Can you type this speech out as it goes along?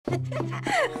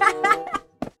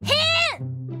Hit!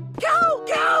 Go,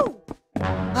 go!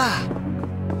 Ah.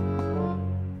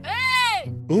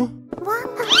 Hey! Huh?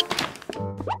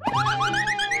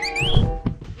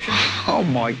 Oh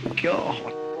my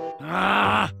God.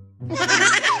 Ah.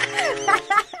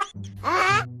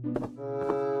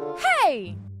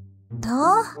 Hey!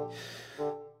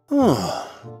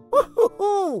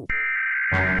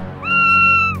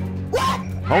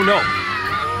 Oh no!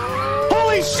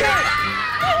 Holy shit!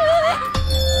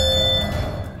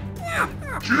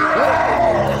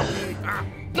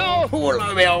 No,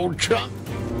 hello, me old chap.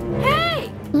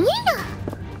 Hey!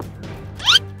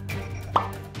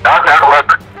 Knock, knock, look.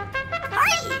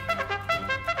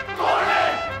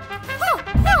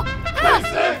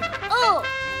 Oh!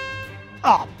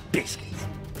 Oh, biscuits!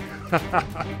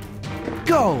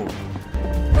 Go!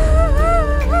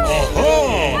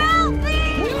 Help me!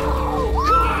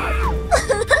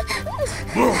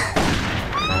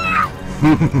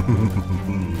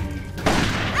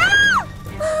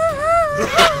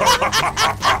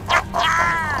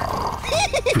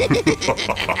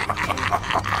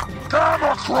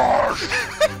 Camouflage!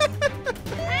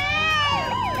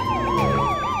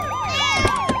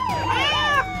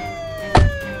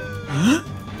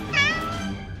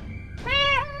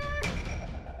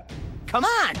 Come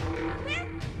on!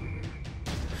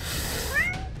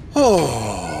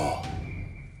 Oh!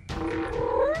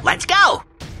 Let's go.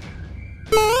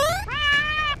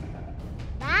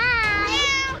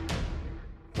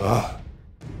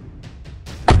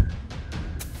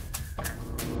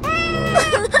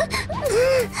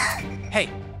 Hey!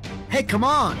 Hey, come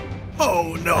on!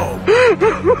 Oh no!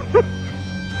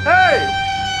 Hey!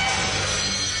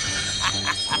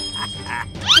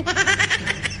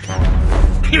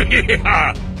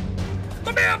 Yeah.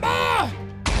 Come here, boy!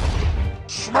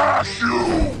 Smash you!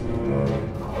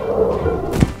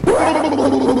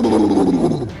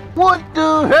 What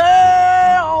the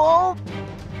hell?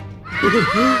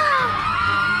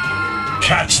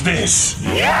 Catch this!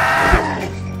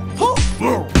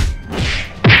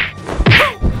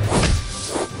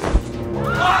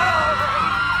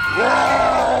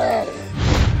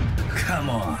 Come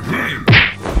on!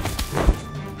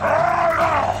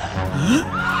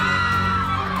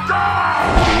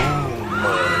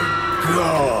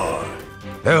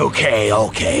 Okay,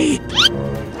 okay.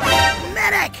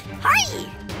 Medic! Hi!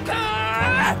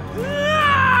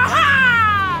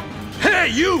 Hey,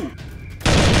 you!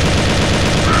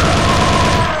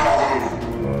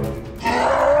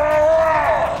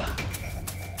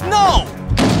 No!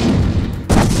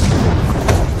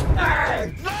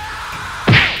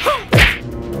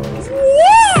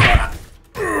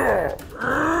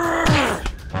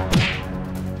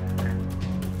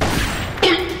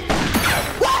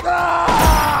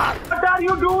 What are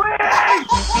you doing?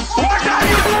 What are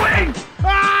you doing?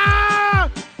 Ah!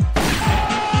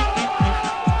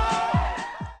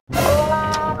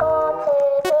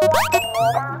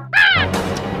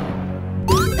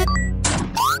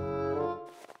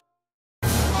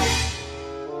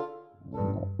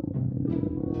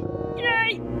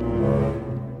 Yay!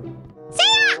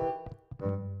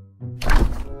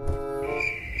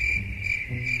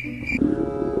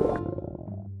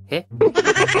 Eh?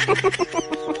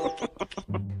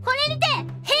 これにて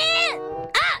変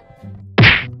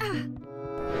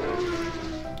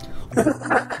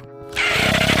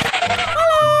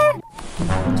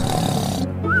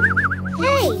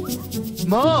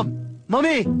Mom!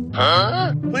 Mommy!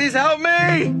 Huh? Please help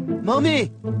me!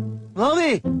 Mommy!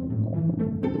 Mommy!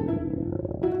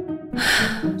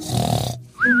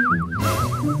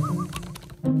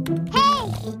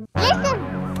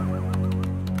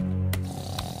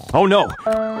 Oh no!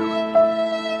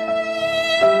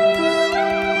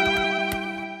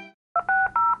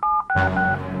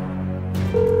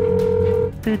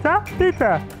 Pizza?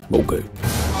 Pizza! Okay.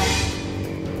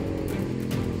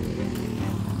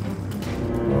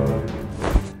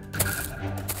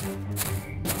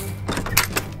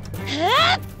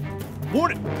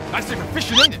 Warning! Nice for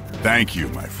fishing, ain't it? Thank you,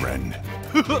 my friend.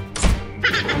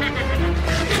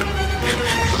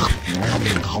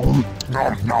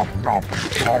 Nom, nom, nom,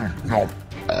 nom, nom.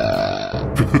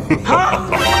 Help!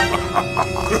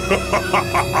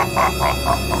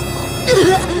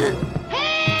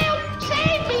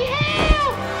 Save me!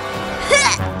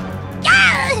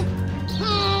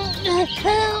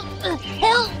 Help!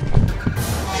 Help!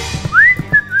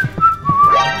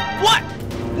 What?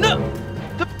 No!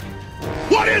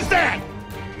 What is that?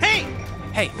 Hey!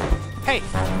 Hey! Hey!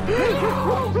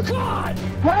 Oh, God!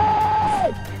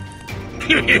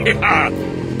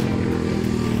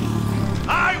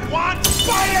 I want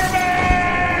Spiderman!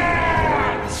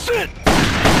 Shit!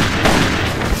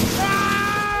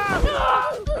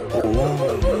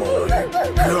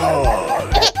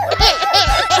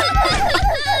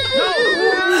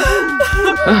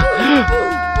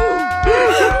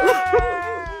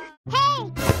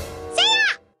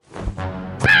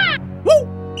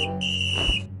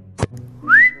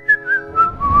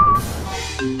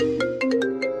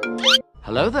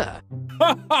 Hello there.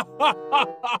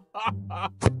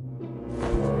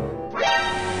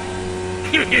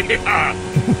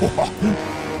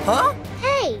 Huh?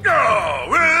 Hey!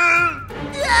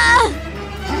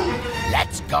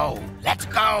 Let's go. Let's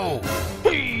go.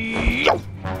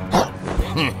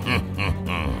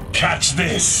 Catch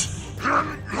this!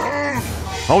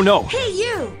 Oh no. Hey,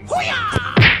 you!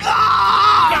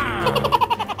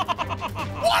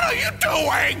 What are you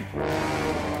doing?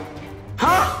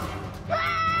 Huh?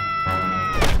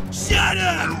 Shut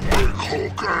up!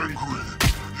 Hulk angry.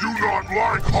 You not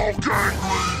like Hulk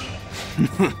angry.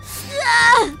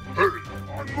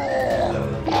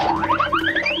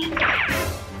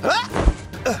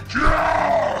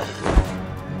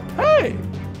 Hey.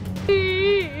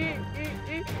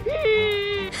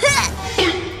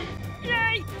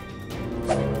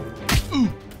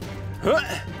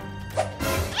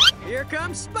 Here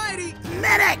comes Spidey!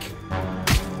 Medic!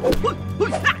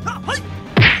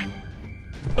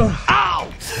 Ow!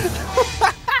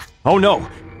 Oh no.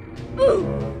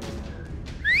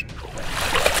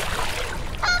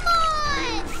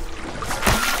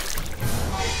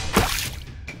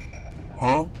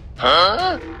 Huh?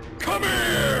 Huh? Come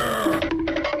here!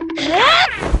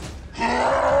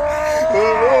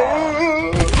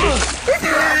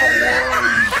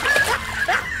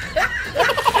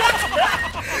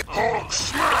 Hulk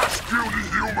smash, beauty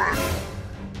human.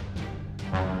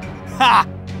 Ha!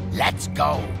 Let's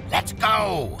go. Let's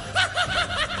go.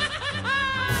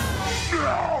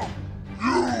 Now,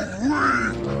 you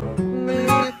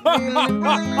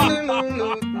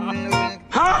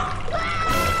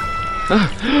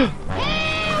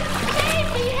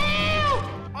weak.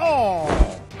 Oh!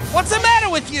 What's the matter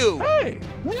with you? Hey.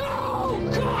 No!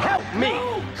 God! Help me!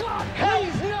 No! God! Help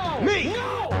no! Me!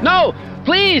 No! No,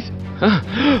 please.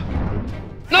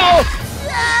 No.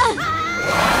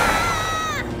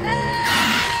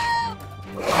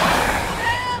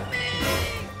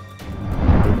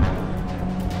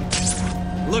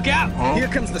 Look out! Here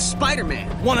comes the Spiderman.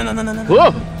 No.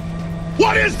 Whoa.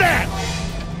 What is that?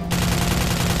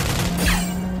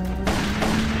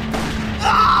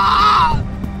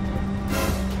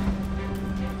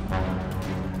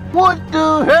 What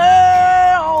the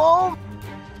hell?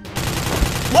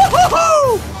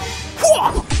 Woohoo!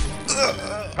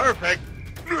 Perfect.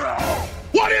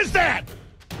 What is that?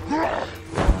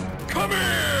 Come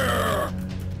here!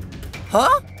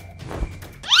 Huh?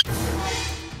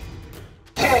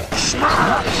 Hulk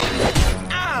smash.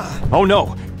 Oh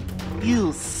no.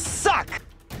 You suck.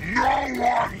 No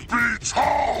one beats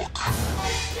Hulk.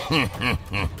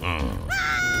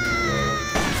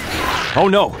 Oh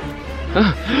no.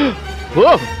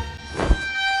 Whoa.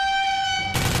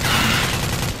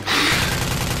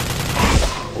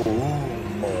 Oh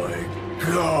my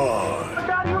God. What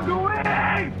are you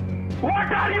doing?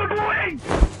 What are you doing?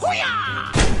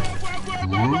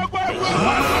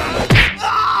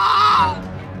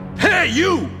 Hey,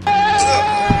 you!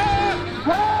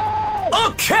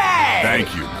 Okay! Thank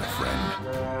you, my friend.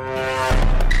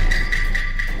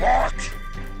 What?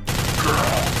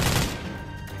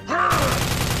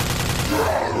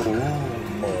 Oh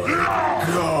my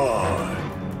God.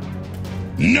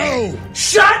 No!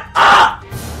 Shut up!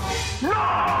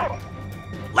 No!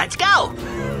 Let's go!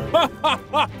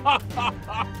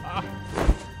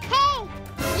 Hey!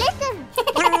 Listen!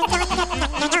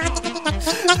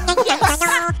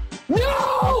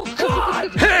 No!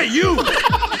 God! Hey, you!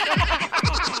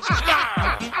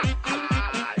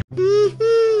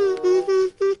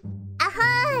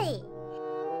 Ahoy!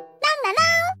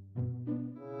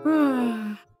 No!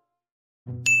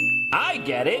 I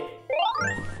get it.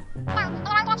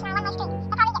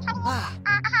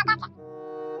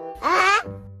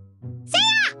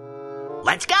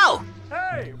 Let's go!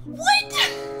 Hey!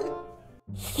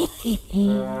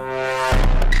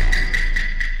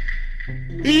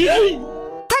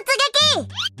突撃!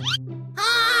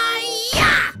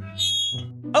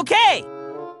 Okay!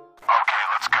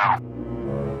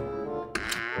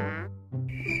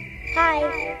 Hi.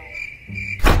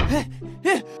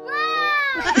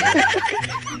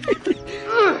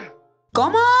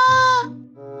 ¿Cómo?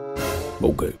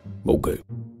 Okay, okay.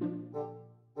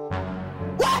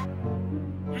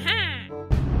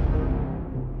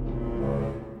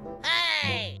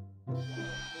 Hey!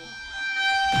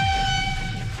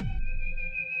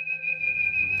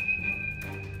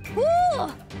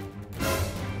 Ooh!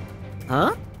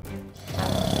 Huh?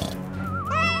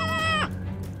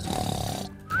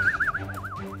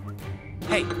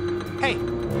 Hey! Hey!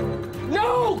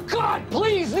 No! God,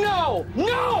 please, no!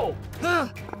 No!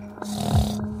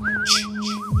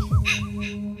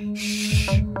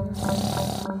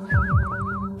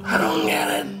 I don't get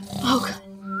it. Oh, God.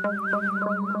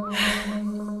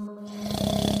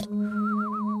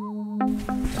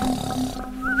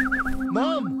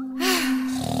 Mom!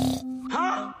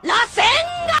 Huh?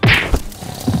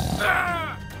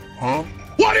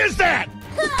 What is that?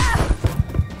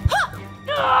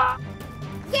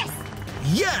 Yes!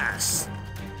 Yes!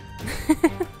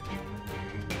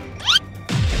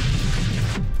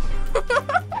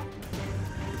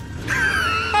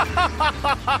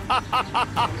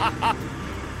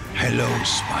 Hello,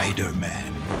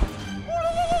 Spiderman.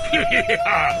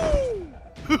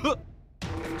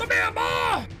 Come here,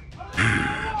 Ma!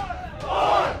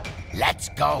 Let's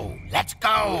go. Let's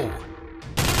go.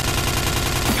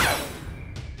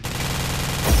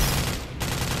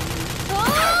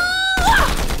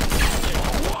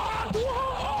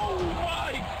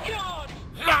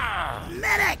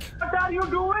 What are you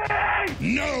doing?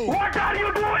 No. What are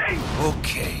you doing?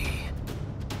 Okay.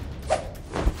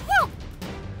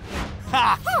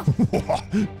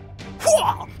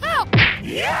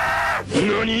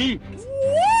 Nani?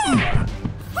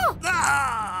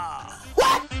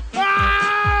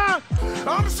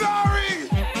 I'm sorry!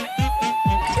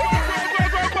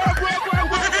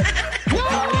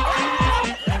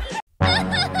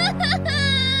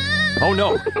 Oh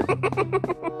no!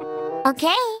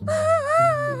 Okay.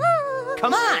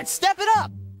 Come on, step it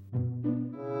up!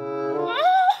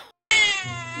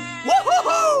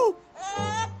 Woohoo!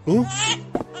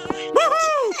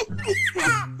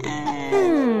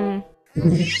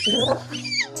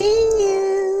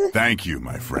 Thank you,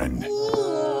 my friend.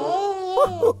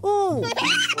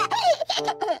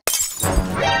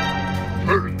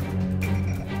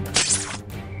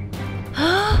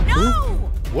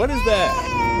 What is that?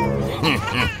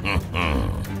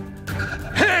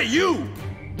 Hey, you!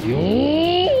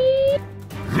 Hey!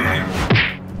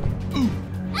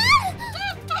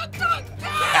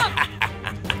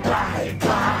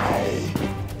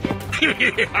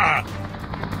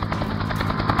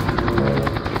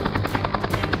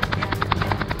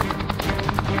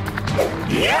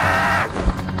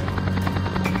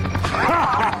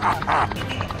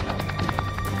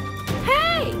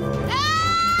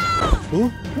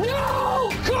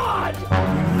 No! God!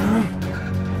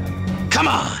 Come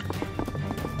on!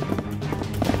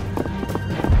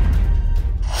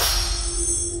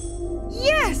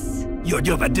 Yes! You're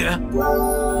over there.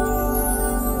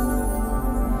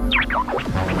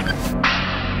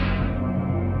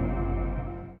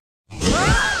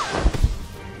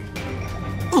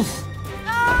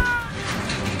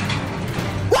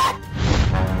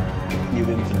 You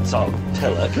infantile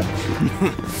teller.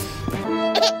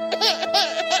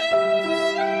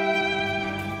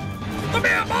 Come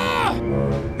here, Ma!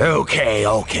 Okay,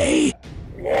 okay.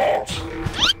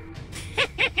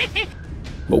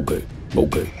 Okay.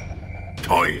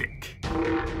 Toilet.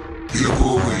 Here,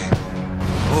 boy.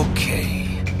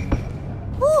 Okay.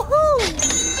 Woohoo!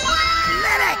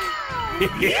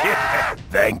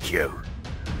 Thank you.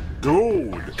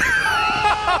 Gold.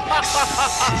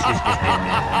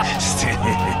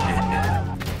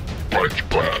 Punch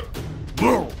pad.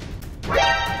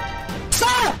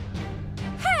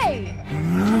 Hey!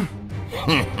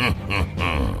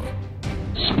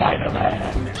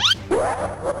 Spiderman.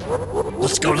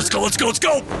 Let's go, let's go, let's go, let's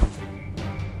go!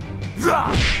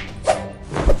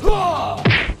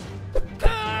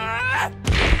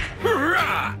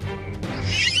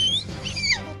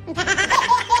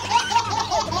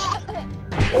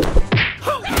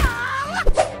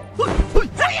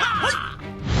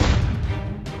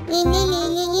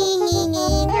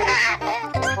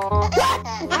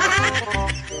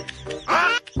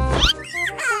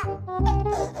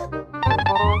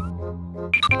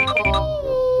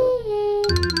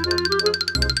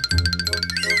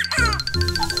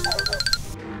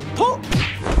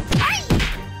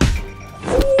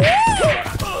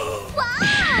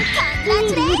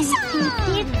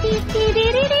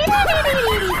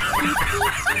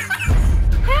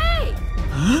 Hey!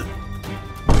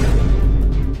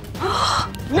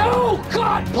 No!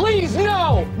 God, please,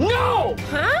 no! No!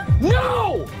 Huh?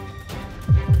 No!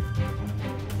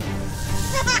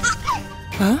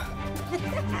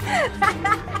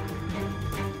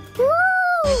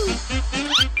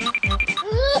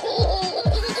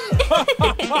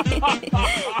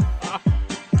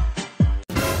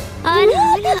あら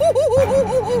あら。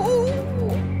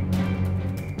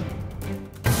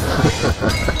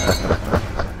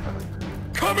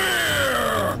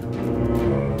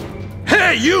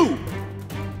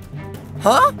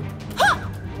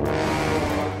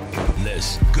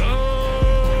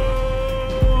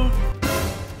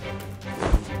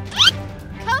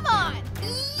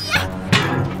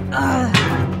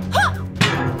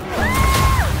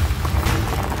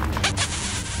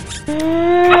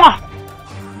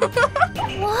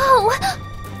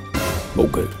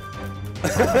Okay.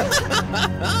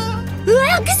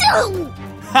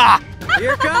 Ha!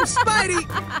 Here comes Spidey!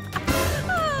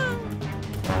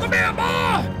 Come here,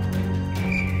 boy!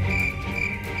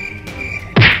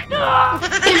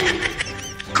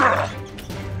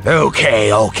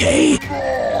 Okay, okay.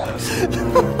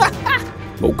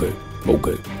 Okay.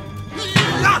 Okay.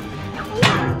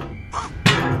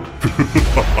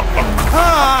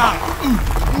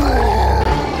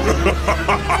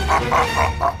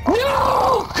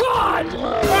 No, God!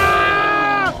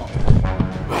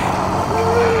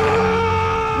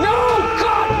 No,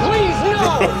 God, please, no!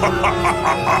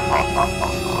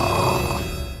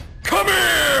 Come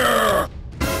here!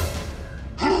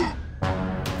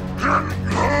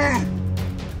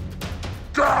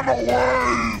 Gamma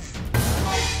wave!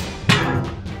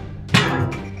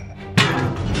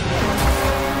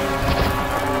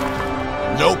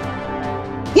 Nope.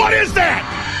 What is that?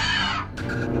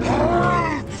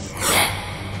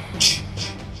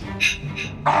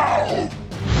 Ow!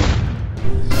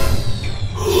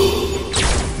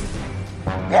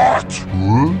 What?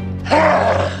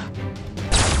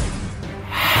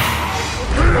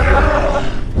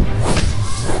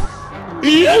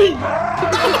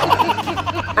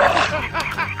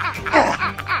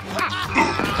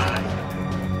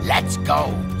 Let's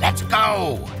go. Let's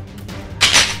go.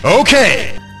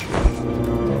 Okay.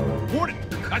 Warning!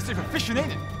 I say for fishing,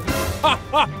 ain't it? Wow.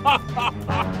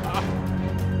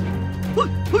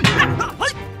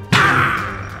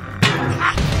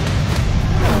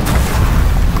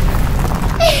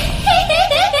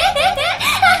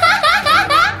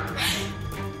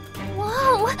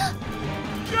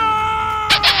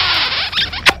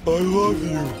 I love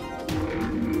you.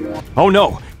 Oh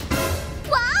no.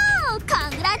 Wow,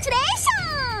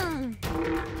 congratulations.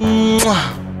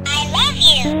 I love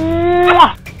you.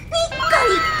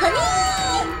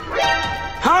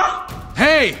 Huh?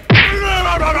 Hey!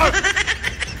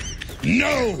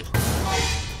 No!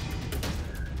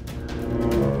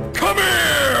 Come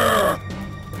here!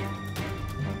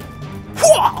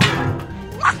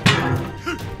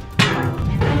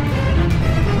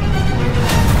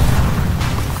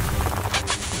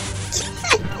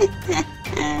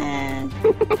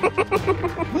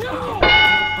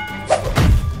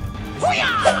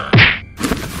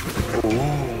 Oh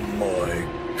my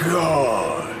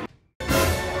God!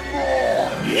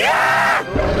 Yeah.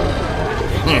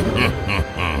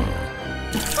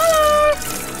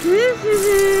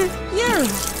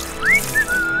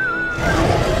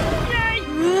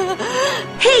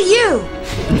 Hey, you!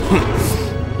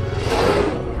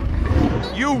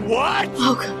 You what?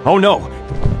 Oh no.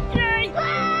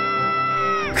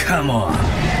 Come on.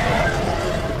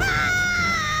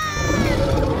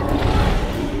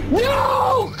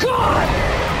 No! God!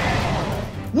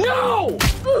 No!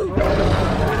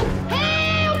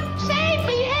 Help! Save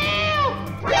me! Help!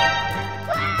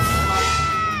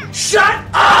 Shut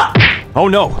up! Oh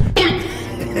no.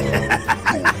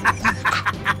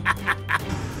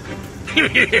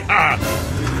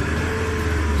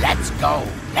 Let's go.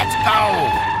 Let's go.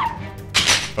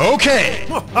 Okay.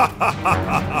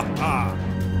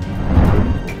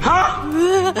 Huh?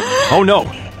 Oh no.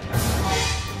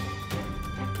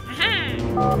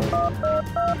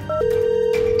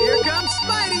 Here comes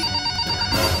Spidey!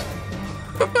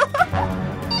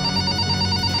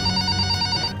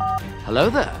 Hello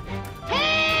there.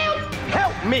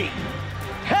 Help me.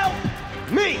 Help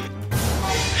me.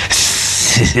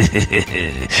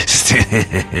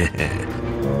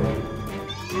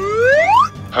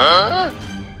 Huh?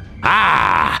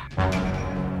 Ah!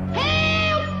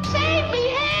 Help! Save me!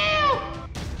 Help!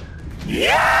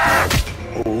 Yeah!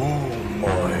 Oh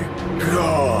my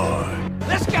God!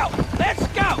 Let's go! Let's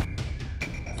go!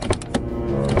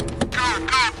 Go,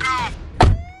 go, go!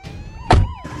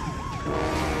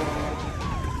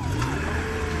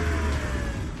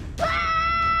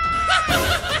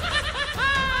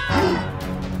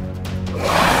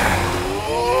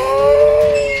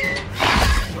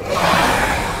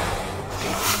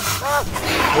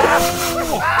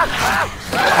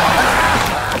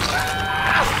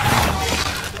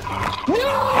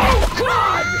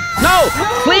 No!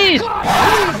 Please!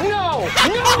 Please, no!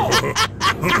 No!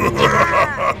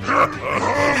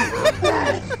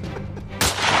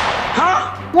 Huh?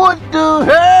 What the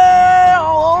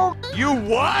hell? You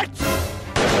what?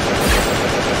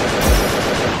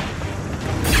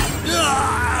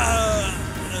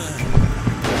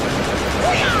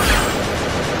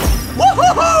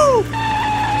 Woo-hoo-hoo!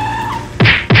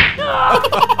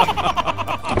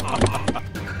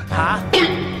 Huh?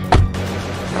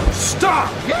 Stop!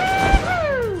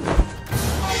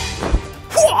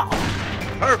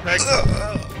 Perfect!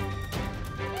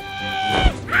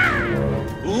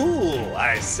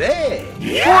 say.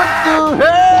 What the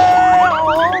hell?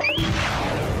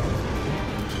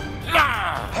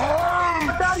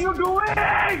 What are you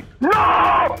doing?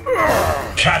 No!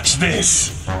 Catch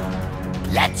this.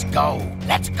 Let's go.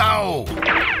 Let's go.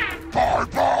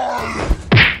 Bye-bye.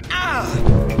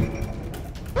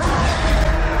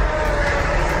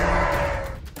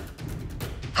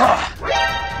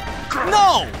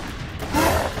 No!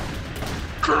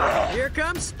 Here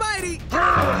comes Spidey!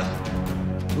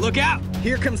 Look out!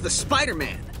 Here comes the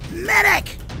Spiderman!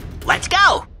 Medic! Let's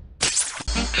go.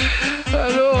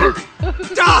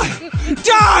 Die!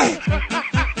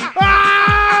 Die!